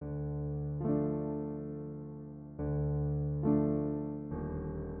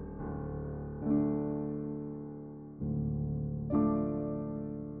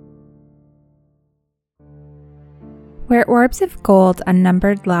Where orbs of gold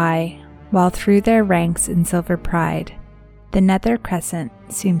unnumbered lie, while through their ranks in silver pride, the nether crescent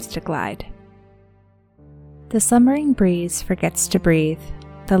seems to glide. The slumbering breeze forgets to breathe,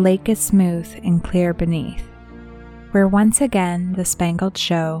 the lake is smooth and clear beneath, where once again the spangled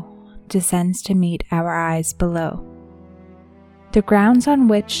show descends to meet our eyes below. The grounds on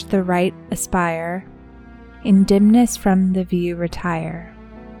which the right aspire, in dimness from the view retire.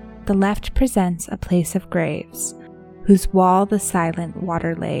 The left presents a place of graves, whose wall the silent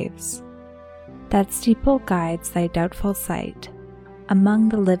water laves. That steeple guides thy doubtful sight, among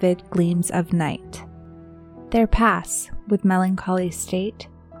the livid gleams of night. There pass, with melancholy state,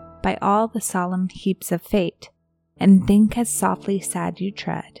 by all the solemn heaps of fate, and think as softly sad you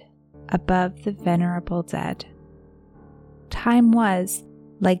tread, above the venerable dead. Time was,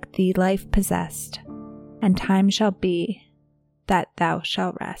 like thee life possessed, and time shall be, that thou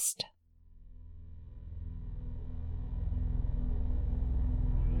shalt rest.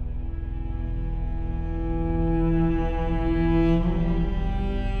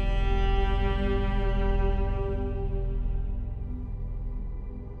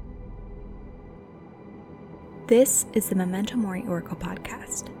 This is the Memento Mori Oracle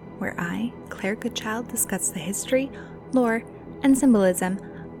Podcast, where I, Claire Goodchild, discuss the history, lore, and symbolism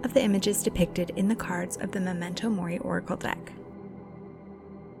of the images depicted in the cards of the Memento Mori Oracle deck.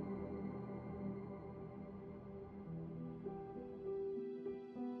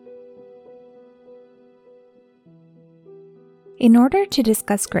 In order to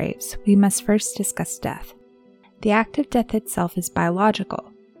discuss graves, we must first discuss death. The act of death itself is biological,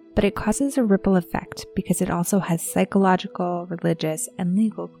 but it causes a ripple effect because it also has psychological, religious, and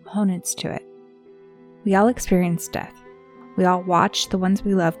legal components to it. We all experience death. We all watch the ones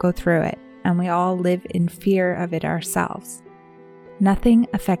we love go through it, and we all live in fear of it ourselves. Nothing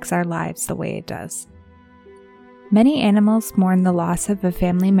affects our lives the way it does. Many animals mourn the loss of a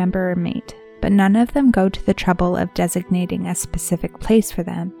family member or mate, but none of them go to the trouble of designating a specific place for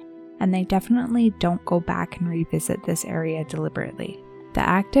them, and they definitely don't go back and revisit this area deliberately. The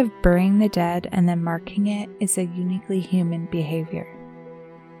act of burying the dead and then marking it is a uniquely human behavior.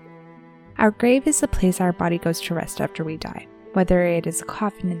 Our grave is the place our body goes to rest after we die. Whether it is a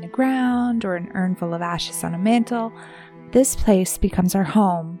coffin in the ground or an urn full of ashes on a mantle, this place becomes our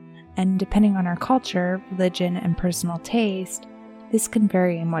home, and depending on our culture, religion, and personal taste, this can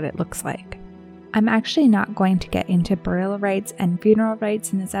vary in what it looks like. I'm actually not going to get into burial rites and funeral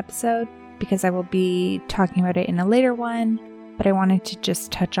rites in this episode because I will be talking about it in a later one, but I wanted to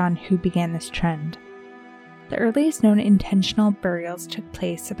just touch on who began this trend. The earliest known intentional burials took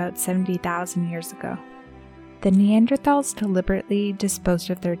place about 70,000 years ago. The Neanderthals deliberately disposed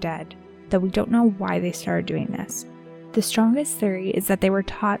of their dead, though we don't know why they started doing this. The strongest theory is that they were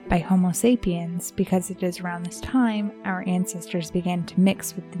taught by Homo sapiens because it is around this time our ancestors began to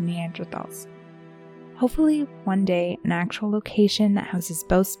mix with the Neanderthals. Hopefully, one day, an actual location that houses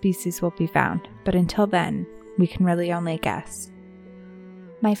both species will be found, but until then, we can really only guess.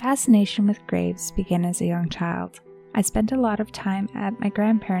 My fascination with graves began as a young child. I spent a lot of time at my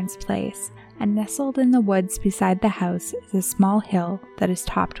grandparents' place, and nestled in the woods beside the house is a small hill that is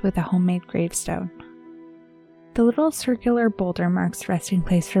topped with a homemade gravestone. The little circular boulder marks the resting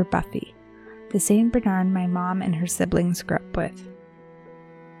place for Buffy, the Saint Bernard my mom and her siblings grew up with.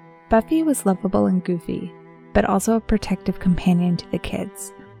 Buffy was lovable and goofy, but also a protective companion to the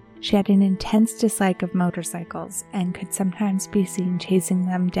kids. She had an intense dislike of motorcycles and could sometimes be seen chasing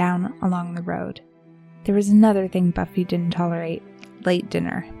them down along the road. There was another thing Buffy didn't tolerate: late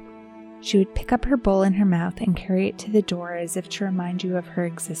dinner. She would pick up her bowl in her mouth and carry it to the door as if to remind you of her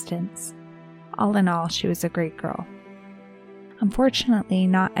existence. All in all, she was a great girl. Unfortunately,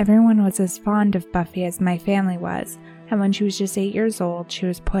 not everyone was as fond of Buffy as my family was, and when she was just 8 years old, she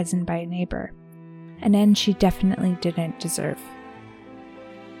was poisoned by a neighbor. An end she definitely didn't deserve.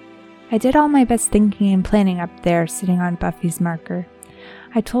 I did all my best thinking and planning up there, sitting on Buffy's marker.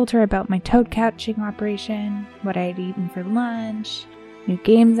 I told her about my toad catching operation, what I had eaten for lunch, new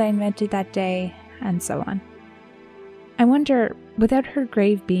games I invented that day, and so on. I wonder, without her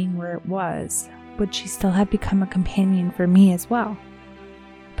grave being where it was, would she still have become a companion for me as well?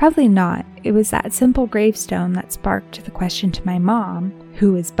 Probably not. It was that simple gravestone that sparked the question to my mom,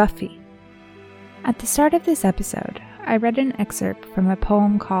 who is Buffy? At the start of this episode, I read an excerpt from a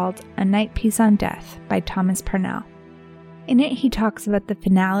poem called A Night Piece on Death by Thomas Parnell. In it, he talks about the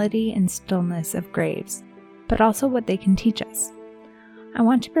finality and stillness of graves, but also what they can teach us. I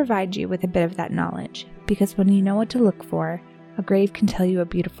want to provide you with a bit of that knowledge, because when you know what to look for, a grave can tell you a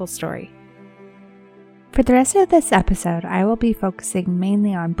beautiful story. For the rest of this episode, I will be focusing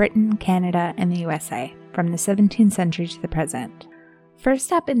mainly on Britain, Canada, and the USA. from the 17th century to the present.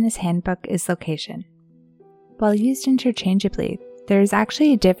 First up in this handbook is location. While used interchangeably, there is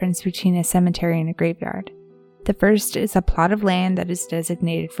actually a difference between a cemetery and a graveyard. The first is a plot of land that is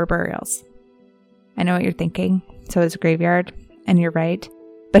designated for burials. I know what you're thinking, so is a graveyard, and you're right,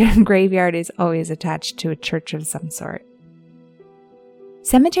 but a graveyard is always attached to a church of some sort.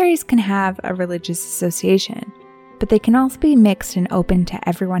 Cemeteries can have a religious association, but they can also be mixed and open to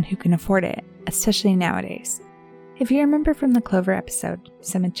everyone who can afford it, especially nowadays. If you remember from the Clover episode,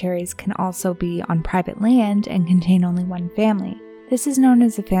 cemeteries can also be on private land and contain only one family. This is known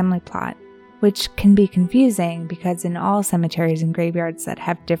as a family plot, which can be confusing because in all cemeteries and graveyards that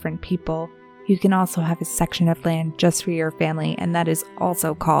have different people, you can also have a section of land just for your family, and that is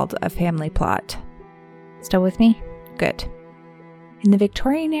also called a family plot. Still with me? Good. In the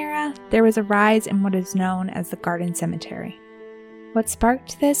Victorian era, there was a rise in what is known as the garden cemetery. What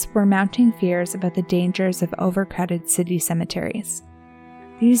sparked this were mounting fears about the dangers of overcrowded city cemeteries.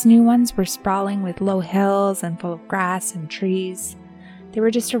 These new ones were sprawling with low hills and full of grass and trees. They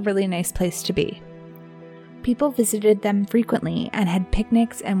were just a really nice place to be. People visited them frequently and had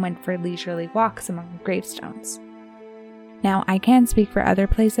picnics and went for leisurely walks among the gravestones. Now, I can't speak for other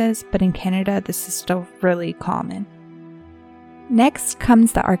places, but in Canada, this is still really common. Next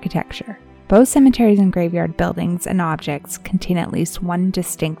comes the architecture. Both cemeteries and graveyard buildings and objects contain at least one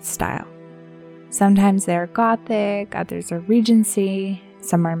distinct style. Sometimes they are Gothic, others are Regency,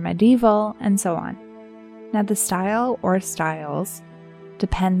 some are medieval, and so on. Now, the style or styles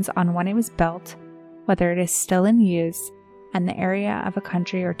depends on when it was built, whether it is still in use, and the area of a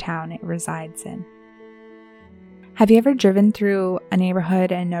country or town it resides in. Have you ever driven through a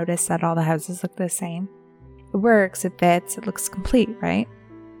neighborhood and noticed that all the houses look the same? It works, it fits, it looks complete, right?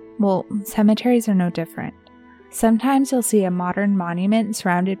 Well, cemeteries are no different. Sometimes you'll see a modern monument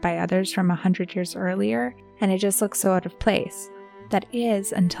surrounded by others from 100 years earlier, and it just looks so out of place. That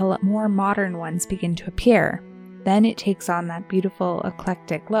is, until more modern ones begin to appear. Then it takes on that beautiful,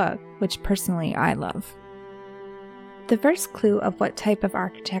 eclectic look, which personally I love. The first clue of what type of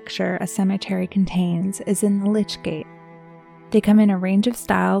architecture a cemetery contains is in the lich gate. They come in a range of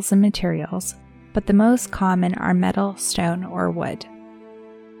styles and materials, but the most common are metal, stone, or wood.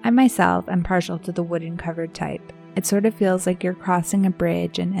 I myself am partial to the wooden covered type. It sort of feels like you're crossing a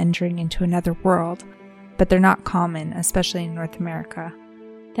bridge and entering into another world, but they're not common, especially in North America.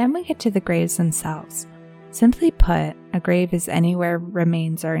 Then we get to the graves themselves. Simply put, a grave is anywhere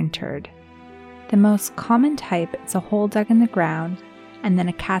remains are interred. The most common type is a hole dug in the ground, and then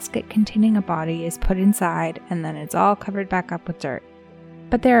a casket containing a body is put inside, and then it's all covered back up with dirt.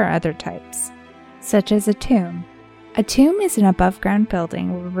 But there are other types, such as a tomb. A tomb is an above-ground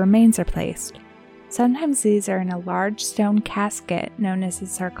building where remains are placed. Sometimes these are in a large stone casket known as a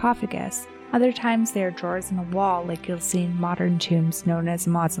sarcophagus. Other times they are drawers in a wall like you'll see in modern tombs known as a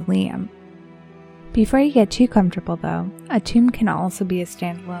mausoleum. Before you get too comfortable though, a tomb can also be a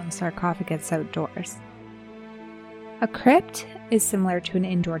standalone sarcophagus outdoors. A crypt is similar to an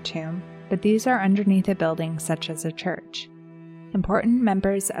indoor tomb, but these are underneath a building such as a church. Important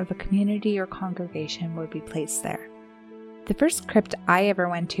members of a community or congregation would be placed there. The first crypt I ever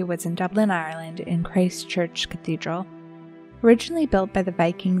went to was in Dublin, Ireland, in Christ Church Cathedral. Originally built by the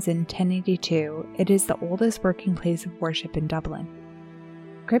Vikings in 1082, it is the oldest working place of worship in Dublin.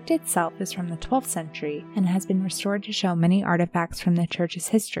 The crypt itself is from the 12th century and has been restored to show many artifacts from the church's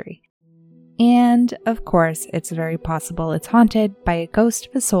history. And, of course, it's very possible it's haunted by a ghost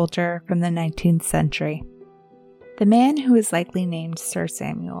of a soldier from the 19th century. The man, who is likely named Sir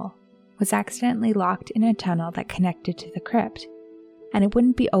Samuel, was accidentally locked in a tunnel that connected to the crypt, and it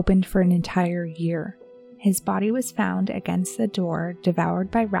wouldn't be opened for an entire year. His body was found against the door,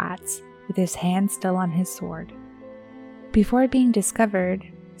 devoured by rats, with his hand still on his sword. Before being discovered,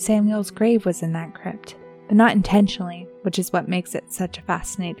 Samuel's grave was in that crypt, but not intentionally, which is what makes it such a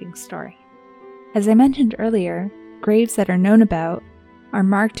fascinating story. As I mentioned earlier, graves that are known about are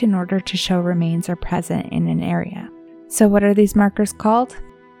marked in order to show remains are present in an area. So what are these markers called?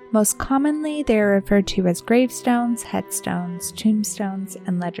 Most commonly, they are referred to as gravestones, headstones, tombstones,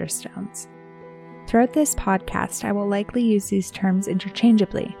 and ledger stones. Throughout this podcast, I will likely use these terms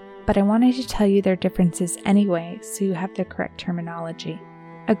interchangeably, but I wanted to tell you their differences anyway so you have the correct terminology.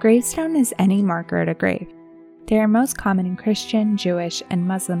 A gravestone is any marker at a grave. They are most common in Christian, Jewish, and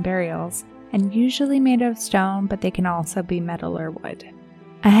Muslim burials, and usually made of stone, but they can also be metal or wood.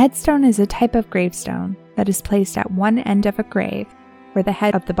 A headstone is a type of gravestone that is placed at one end of a grave, where the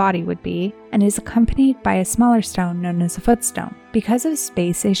head of the body would be, and is accompanied by a smaller stone known as a footstone. Because of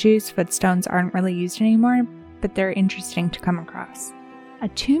space issues, footstones aren't really used anymore, but they're interesting to come across. A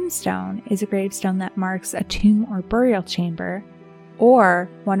tombstone is a gravestone that marks a tomb or burial chamber, or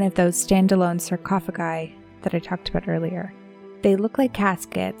one of those standalone sarcophagi that I talked about earlier. They look like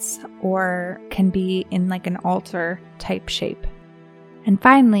caskets or can be in like an altar type shape. And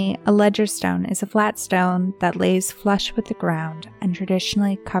finally, a ledger stone is a flat stone that lays flush with the ground and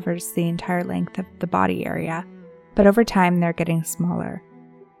traditionally covers the entire length of the body area, but over time they're getting smaller.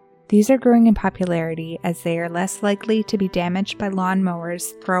 These are growing in popularity as they are less likely to be damaged by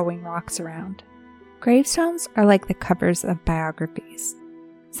lawnmowers throwing rocks around. Gravestones are like the covers of biographies.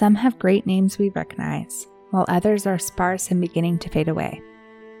 Some have great names we recognize, while others are sparse and beginning to fade away.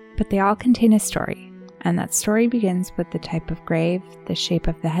 But they all contain a story. And that story begins with the type of grave, the shape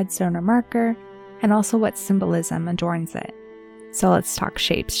of the headstone or marker, and also what symbolism adorns it. So let's talk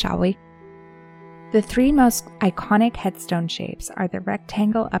shapes, shall we? The three most iconic headstone shapes are the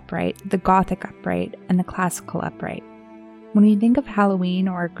rectangle upright, the Gothic upright, and the classical upright. When you think of Halloween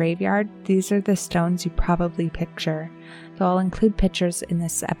or a graveyard, these are the stones you probably picture, though I'll include pictures in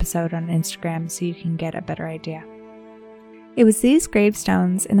this episode on Instagram so you can get a better idea. It was these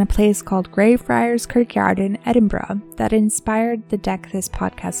gravestones in a place called Greyfriars Kirkyard in Edinburgh that inspired the deck this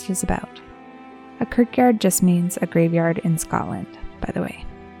podcast is about. A kirkyard just means a graveyard in Scotland, by the way.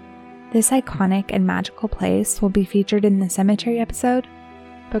 This iconic and magical place will be featured in the cemetery episode,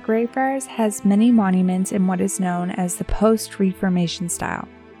 but Greyfriars has many monuments in what is known as the post-Reformation style.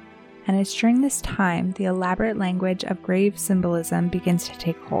 And it's during this time the elaborate language of grave symbolism begins to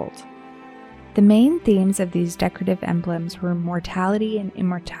take hold. The main themes of these decorative emblems were mortality and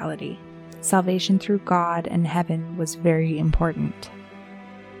immortality. Salvation through God and heaven was very important.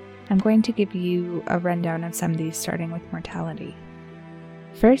 I'm going to give you a rundown of some of these, starting with mortality.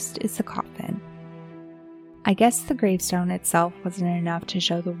 First is the coffin. I guess the gravestone itself wasn't enough to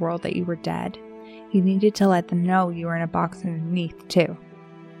show the world that you were dead. You needed to let them know you were in a box underneath, too.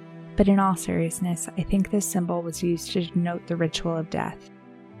 But in all seriousness, I think this symbol was used to denote the ritual of death.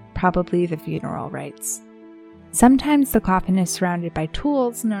 Probably the funeral rites. Sometimes the coffin is surrounded by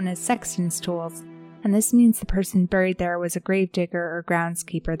tools known as sexton's tools, and this means the person buried there was a gravedigger or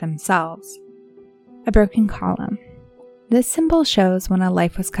groundskeeper themselves. A broken column. This symbol shows when a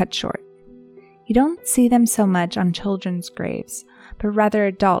life was cut short. You don't see them so much on children's graves, but rather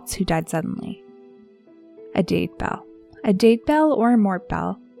adults who died suddenly. A date bell. A date bell or a mort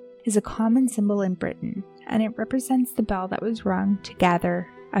bell is a common symbol in Britain, and it represents the bell that was rung to gather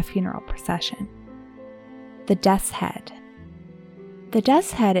a funeral procession. The death's head. The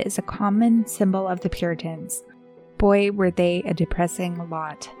death's head is a common symbol of the Puritans. Boy, were they a depressing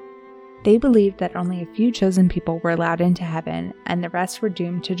lot. They believed that only a few chosen people were allowed into heaven, and the rest were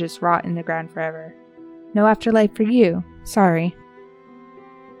doomed to just rot in the ground forever. No afterlife for you, sorry.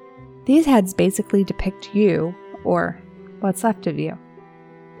 These heads basically depict you, or what's left of you.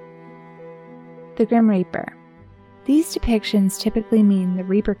 The Grim Reaper. These depictions typically mean the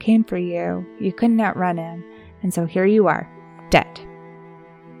Reaper came for you, you couldn't outrun him, and so here you are, dead.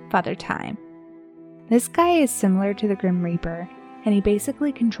 Father Time. This guy is similar to the Grim Reaper, and he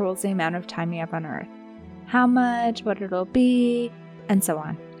basically controls the amount of time you have on Earth. How much, what it'll be, and so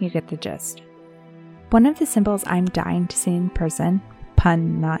on. You get the gist. One of the symbols I'm dying to see in person,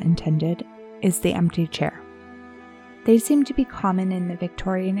 pun not intended, is the empty chair. They seem to be common in the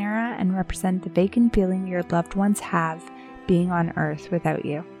Victorian era and represent the vacant feeling your loved ones have being on Earth without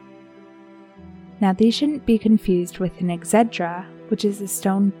you. Now these shouldn't be confused with an exedra, which is a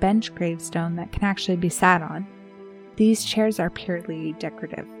stone bench gravestone that can actually be sat on. These chairs are purely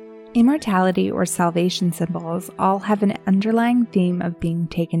decorative. Immortality or salvation symbols all have an underlying theme of being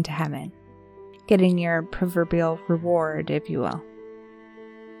taken to heaven, getting your proverbial reward, if you will.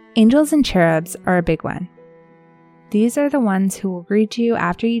 Angels and cherubs are a big one. These are the ones who will greet you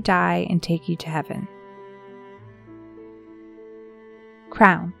after you die and take you to heaven.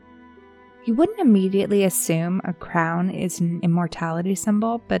 Crown. You wouldn't immediately assume a crown is an immortality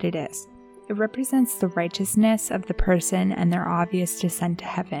symbol, but it is. It represents the righteousness of the person and their obvious descent to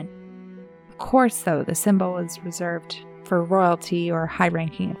heaven. Of course, though, the symbol is reserved for royalty or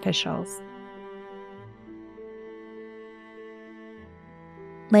high-ranking officials.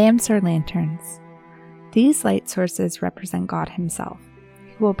 Lamps or lanterns. These light sources represent God Himself,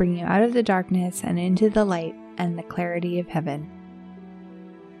 who will bring you out of the darkness and into the light and the clarity of heaven.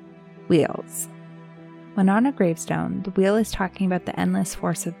 Wheels. When on a gravestone, the wheel is talking about the endless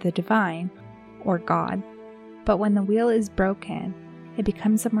force of the divine, or God. But when the wheel is broken, it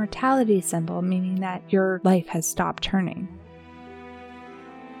becomes a mortality symbol, meaning that your life has stopped turning.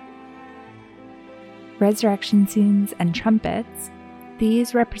 Resurrection scenes and trumpets.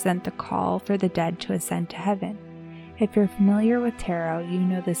 These represent the call for the dead to ascend to heaven. If you're familiar with tarot, you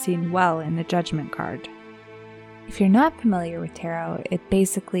know the scene well in the Judgment card. If you're not familiar with tarot, it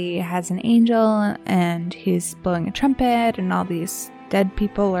basically has an angel and he's blowing a trumpet and all these dead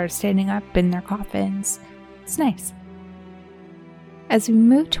people are standing up in their coffins. It's nice. As we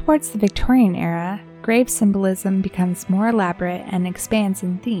move towards the Victorian era, grave symbolism becomes more elaborate and expands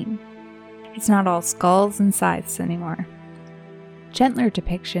in theme. It's not all skulls and scythes anymore. Gentler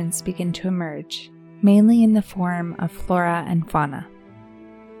depictions begin to emerge, mainly in the form of flora and fauna.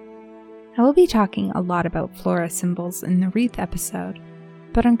 I will be talking a lot about flora symbols in the wreath episode,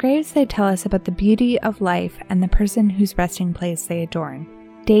 but on graves they tell us about the beauty of life and the person whose resting place they adorn.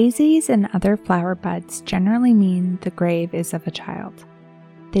 Daisies and other flower buds generally mean the grave is of a child.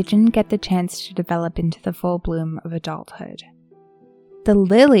 They didn't get the chance to develop into the full bloom of adulthood. The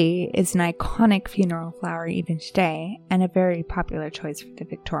lily is an iconic funeral flower even today, and a very popular choice for the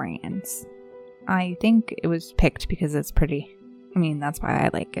Victorians. I think it was picked because it's pretty. That's why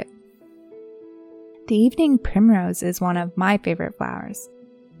I like it. The evening primrose is one of my favorite flowers.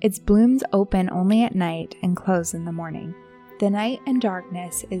 Its blooms open only at night and close in the morning. The night and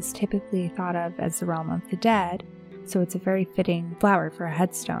darkness is typically thought of as the realm of the dead, so it's a very fitting flower for a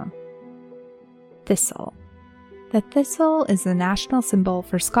headstone. Thistle. The thistle is the national symbol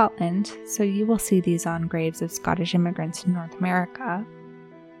for Scotland, so you will see these on graves of Scottish immigrants in North America.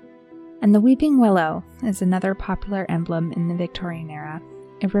 And the weeping willow is another popular emblem in the Victorian era.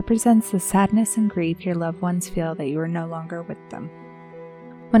 It represents the sadness and grief your loved ones feel that you are no longer with them.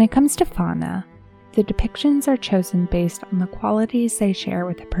 When it comes to fauna, the depictions are chosen based on the qualities they share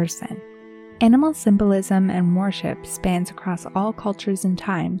with a person. Animal symbolism and worship spans across all cultures and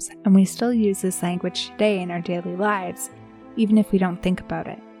times, and we still use this language today in our daily lives, even if we don't think about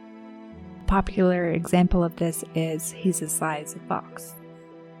it. A popular example of this is "He's as sly as a fox."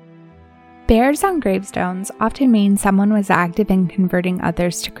 Bears on gravestones often mean someone was active in converting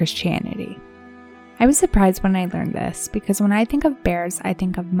others to Christianity. I was surprised when I learned this, because when I think of bears, I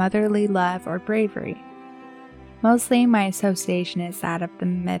think of motherly love or bravery. Mostly my association is that of the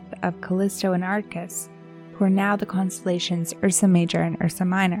myth of Callisto and Arcas, who are now the constellations Ursa Major and Ursa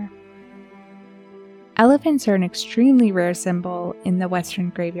Minor. Elephants are an extremely rare symbol in the Western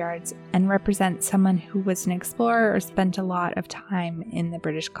graveyards and represent someone who was an explorer or spent a lot of time in the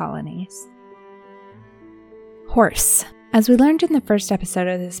British colonies. Horse. As we learned in the first episode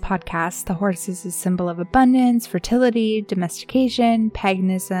of this podcast, the horse is a symbol of abundance, fertility, domestication,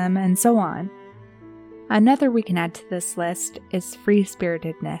 paganism, and so on. Another we can add to this list is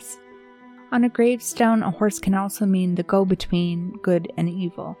free-spiritedness. On a gravestone, a horse can also mean the go-between good and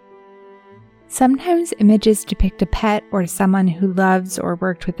evil. Sometimes images depict a pet or someone who loves or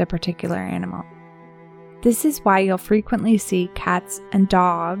worked with a particular animal. This is why you'll frequently see cats and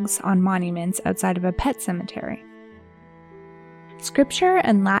dogs on monuments outside of a pet cemetery. Scripture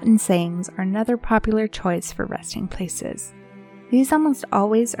and Latin sayings are another popular choice for resting places. These almost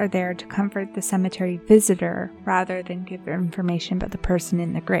always are there to comfort the cemetery visitor rather than give information about the person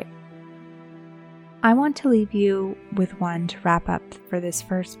in the grave. I want to leave you with one to wrap up for this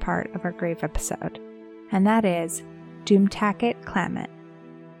first part of our grave episode, and that is Dum tacet clamet.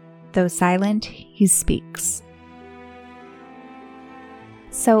 Though silent, he speaks.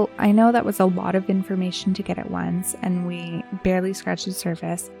 So I know that was a lot of information to get at once, and we barely scratched the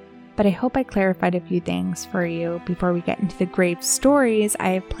surface, but I hope I clarified a few things for you before we get into the grave stories I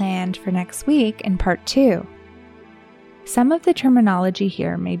have planned for next week in part 2. Some of the terminology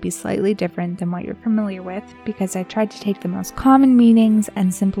here may be slightly different than what you're familiar with because I tried to take the most common meanings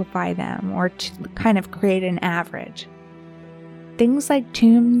and simplify them, or to kind of create an average. Things like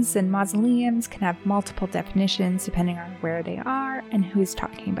tombs and mausoleums can have multiple definitions depending on where they are and who's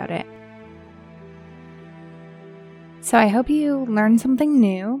talking about it. So I hope you learned something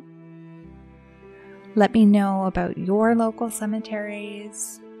new. Let me know about your local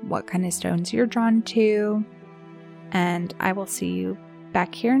cemeteries, what kind of stones you're drawn to, and I will see you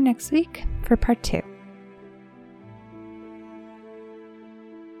back here next week for part 2.